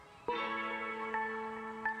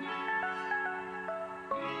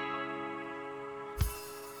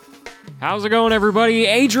How's it going, everybody?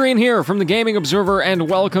 Adrian here from the Gaming Observer, and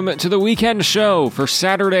welcome to the weekend show for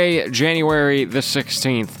Saturday, January the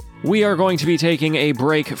 16th. We are going to be taking a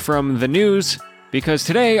break from the news, because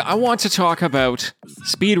today I want to talk about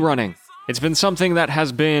speedrunning. It's been something that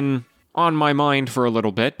has been on my mind for a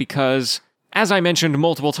little bit, because, as I mentioned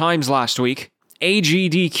multiple times last week,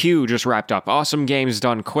 AGDQ just wrapped up. Awesome Games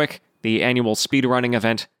Done Quick, the annual speedrunning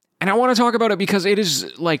event. And I want to talk about it because it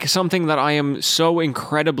is, something that I am so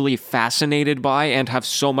incredibly fascinated by and have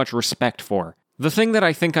so much respect for. The thing that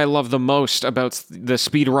I think I love the most about the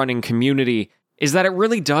speedrunning community is that it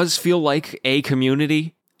really does feel like a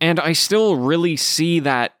community, and I still really see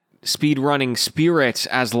that speedrunning spirit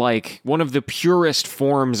as, one of the purest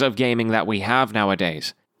forms of gaming that we have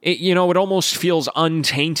nowadays. It almost feels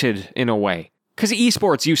untainted in a way. Because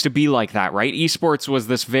esports used to be like that, right? Esports was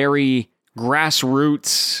this very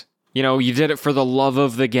grassroots, you did it for the love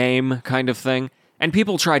of the game kind of thing. And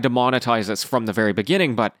people tried to monetize this from the very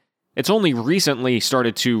beginning, but it's only recently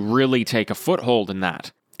started to really take a foothold in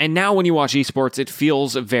that. And now when you watch esports, it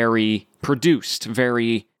feels very produced,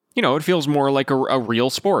 very, it feels more like a real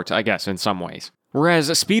sport, I guess, in some ways. Whereas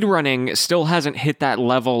speedrunning still hasn't hit that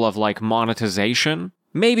level of, monetization.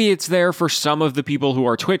 Maybe it's there for some of the people who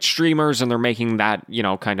are Twitch streamers and they're making that,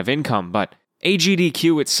 kind of income, but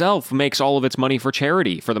AGDQ itself makes all of its money for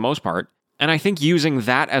charity, for the most part, and I think using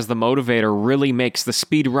that as the motivator really makes the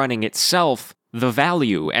speedrunning itself the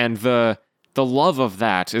value, and the love of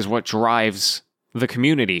that is what drives the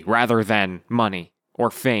community, rather than money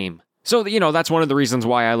or fame. So, that's one of the reasons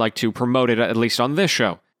why I like to promote it, at least on this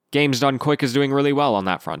show. Games Done Quick is doing really well on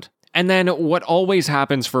that front. And then what always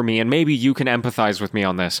happens for me, and maybe you can empathize with me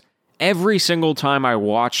on this, every single time I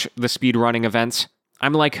watch the speedrunning events,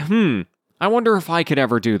 I'm like, I wonder if I could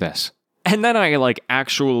ever do this. And then I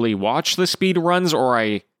actually watch the speedruns, or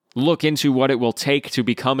I look into what it will take to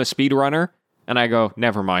become a speedrunner, and I go,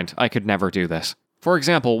 never mind, I could never do this. For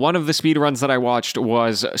example, one of the speedruns that I watched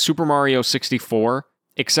was Super Mario 64,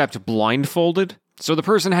 except blindfolded. So the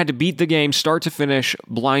person had to beat the game start to finish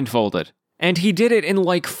blindfolded. And he did it in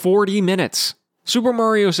 40 minutes. Super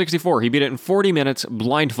Mario 64, he beat it in 40 minutes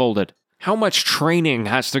blindfolded. How much training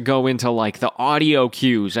has to go into, the audio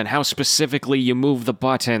cues and how specifically you move the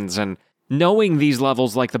buttons and knowing these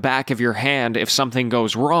levels like the back of your hand if something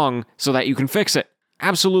goes wrong so that you can fix it.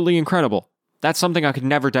 Absolutely incredible. That's something I could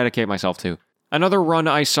never dedicate myself to. Another run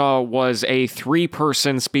I saw was a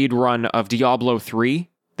 3-person speedrun of Diablo 3.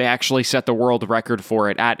 They actually set the world record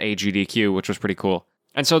for it at AGDQ, which was pretty cool.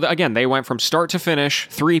 And so, again, they went from start to finish,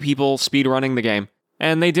 3 people speedrunning the game,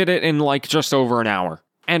 and they did it in, just over an hour.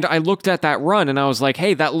 And I looked at that run and I was like,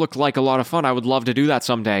 hey, that looked like a lot of fun. I would love to do that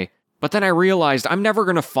someday. But then I realized I'm never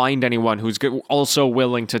going to find anyone who's also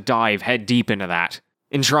willing to dive head deep into that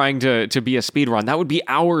in trying to be a speedrun. That would be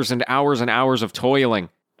hours and hours and hours of toiling.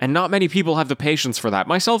 And not many people have the patience for that,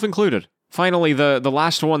 myself included. Finally, the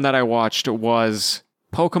last one that I watched was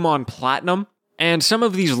Pokemon Platinum. And some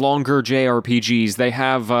of these longer JRPGs, they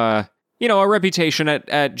have, a reputation at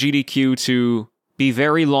GDQ to be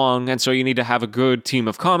very long, and so you need to have a good team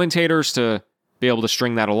of commentators to be able to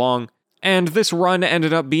string that along. And this run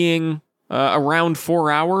ended up being around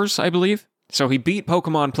 4 hours, I believe. So he beat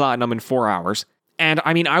Pokemon Platinum in 4 hours. And,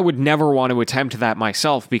 I would never want to attempt that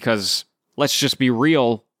myself because, let's just be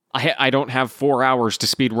real, I don't have 4 hours to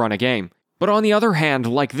speedrun a game. But on the other hand,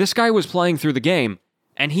 this guy was playing through the game,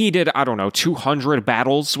 and he did, 200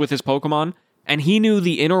 battles with his Pokemon, and he knew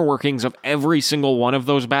the inner workings of every single one of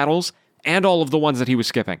those battles, and all of the ones that he was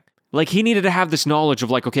skipping. He needed to have this knowledge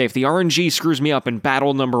of, okay, if the RNG screws me up in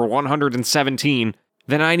battle number 117,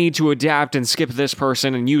 then I need to adapt and skip this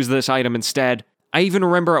person and use this item instead. I even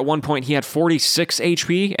remember at one point he had 46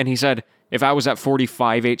 HP, and he said, if I was at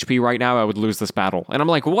 45 HP right now, I would lose this battle. And I'm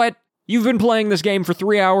like, what? You've been playing this game for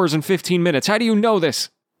 3 hours and 15 minutes. How do you know this?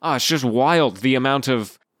 It's just wild, the amount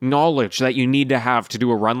of knowledge that you need to have to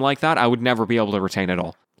do a run like that. I would never be able to retain it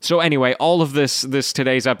all. So anyway, all of this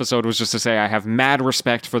today's episode was just to say I have mad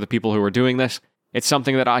respect for the people who are doing this. It's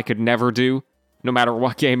something that I could never do, no matter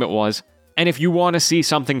what game it was. And if you want to see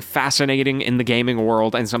something fascinating in the gaming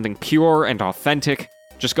world and something pure and authentic,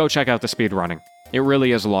 just go check out the speedrunning. It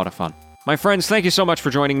really is a lot of fun. My friends, thank you so much for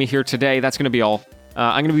joining me here today. That's going to be all.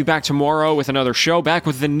 I'm going to be back tomorrow with another show, back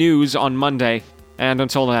with the news on Monday. And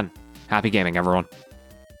until then, happy gaming, everyone.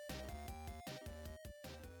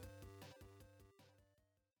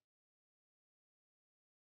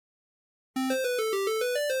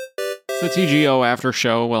 It's the TGO after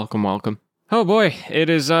show. Welcome, welcome. Oh boy,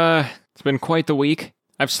 it's been quite the week.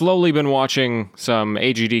 I've slowly been watching some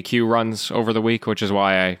AGDQ runs over the week, which is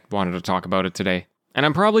why I wanted to talk about it today. And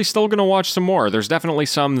I'm probably still going to watch some more. There's definitely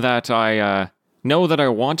some that I know that I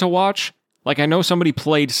want to watch. Like, I know somebody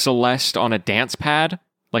played Celeste on a dance pad,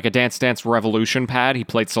 like a Dance Dance Revolution pad he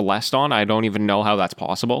played Celeste on. I don't even know how that's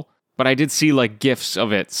possible. But I did see, like, GIFs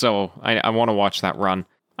of it, so I want to watch that run.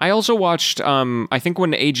 I also watched, I think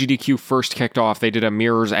when AGDQ first kicked off, they did a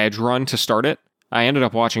Mirror's Edge run to start it. I ended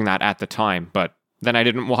up watching that at the time, but then I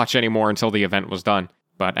didn't watch anymore until the event was done.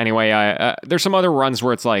 But anyway, there's some other runs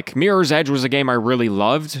where it's like, Mirror's Edge was a game I really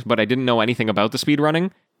loved, but I didn't know anything about the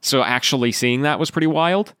speedrunning, so actually seeing that was pretty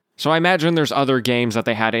wild. So I imagine there's other games that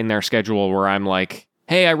they had in their schedule where I'm like,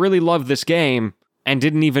 hey, I really love this game, and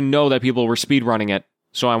didn't even know that people were speedrunning it,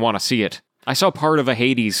 so I want to see it. I saw part of a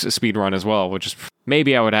Hades speedrun as well, which is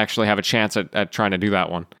maybe I would actually have a chance at trying to do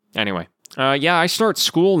that one. Anyway, yeah, I start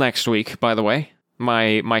school next week, by the way.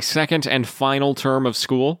 My second and final term of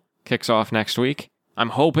school kicks off next week. I'm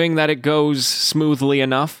hoping that it goes smoothly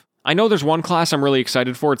enough. I know there's one class I'm really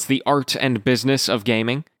excited for. It's the Art and Business of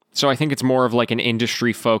Gaming. So I think it's more of like an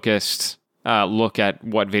industry-focused look at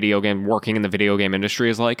what working in the video game industry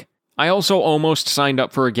is like. I also almost signed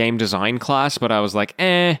up for a game design class, but I was like,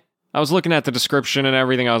 I was looking at the description and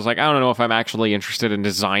everything. I was like, I don't know if I'm actually interested in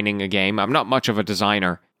designing a game. I'm not much of a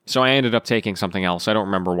designer. So I ended up taking something else. I don't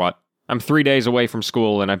remember what. I'm 3 days away from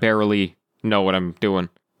school and I barely know what I'm doing.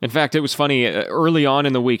 In fact, it was funny. Early on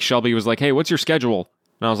in the week, Shelby was like, hey, what's your schedule?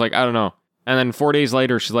 And I was like, I don't know. And then 4 days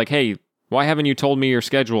later, she's like, hey, why haven't you told me your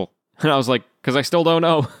schedule? And I was like, because I still don't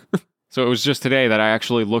know. So it was just today that I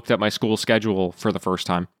actually looked at my school schedule for the first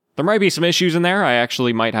time. There might be some issues in there. I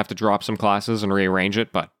actually might have to drop some classes and rearrange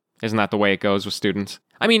it, but isn't that the way it goes with students?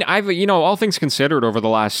 I mean, all things considered, over the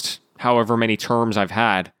last however many terms I've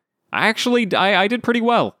had, I did pretty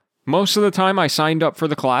well. Most of the time I signed up for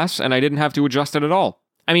the class and I didn't have to adjust it at all.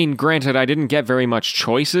 I mean, granted, I didn't get very much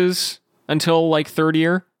choices until like third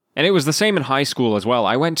year, and it was the same in high school as well.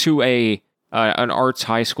 I went to an arts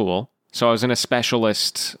high school, so I was in a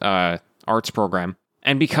specialist arts program.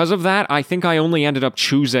 And because of that, I think I only ended up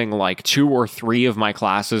choosing like 2 or 3 of my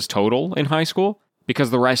classes total in high school,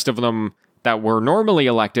 because the rest of them that were normally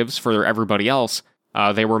electives for everybody else,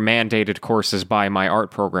 they were mandated courses by my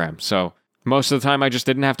art program. So most of the time I just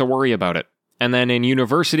didn't have to worry about it. And then in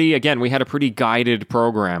university, again, we had a pretty guided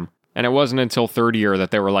program. And it wasn't until third year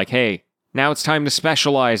that they were like, hey, now it's time to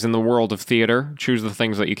specialize in the world of theater. Choose the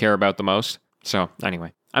things that you care about the most. So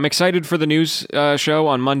anyway, I'm excited for the news show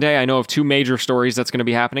on Monday. I know of 2 major stories that's going to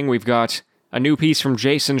be happening. We've got a new piece from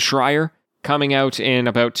Jason Schreier coming out in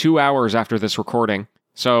about 2 hours after this recording.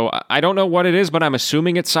 So I don't know what it is, but I'm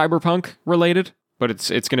assuming it's cyberpunk related. But it's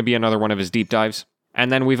going to be another one of his deep dives. And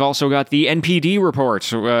then we've also got the NPD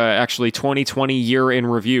report, actually 2020 year in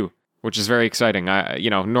review, which is very exciting.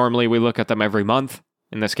 Normally we look at them every month.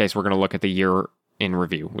 In this case, we're going to look at the year in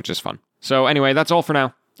review, which is fun. So anyway, that's all for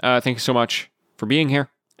now. Thank you so much for being here.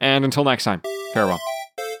 And until next time, farewell.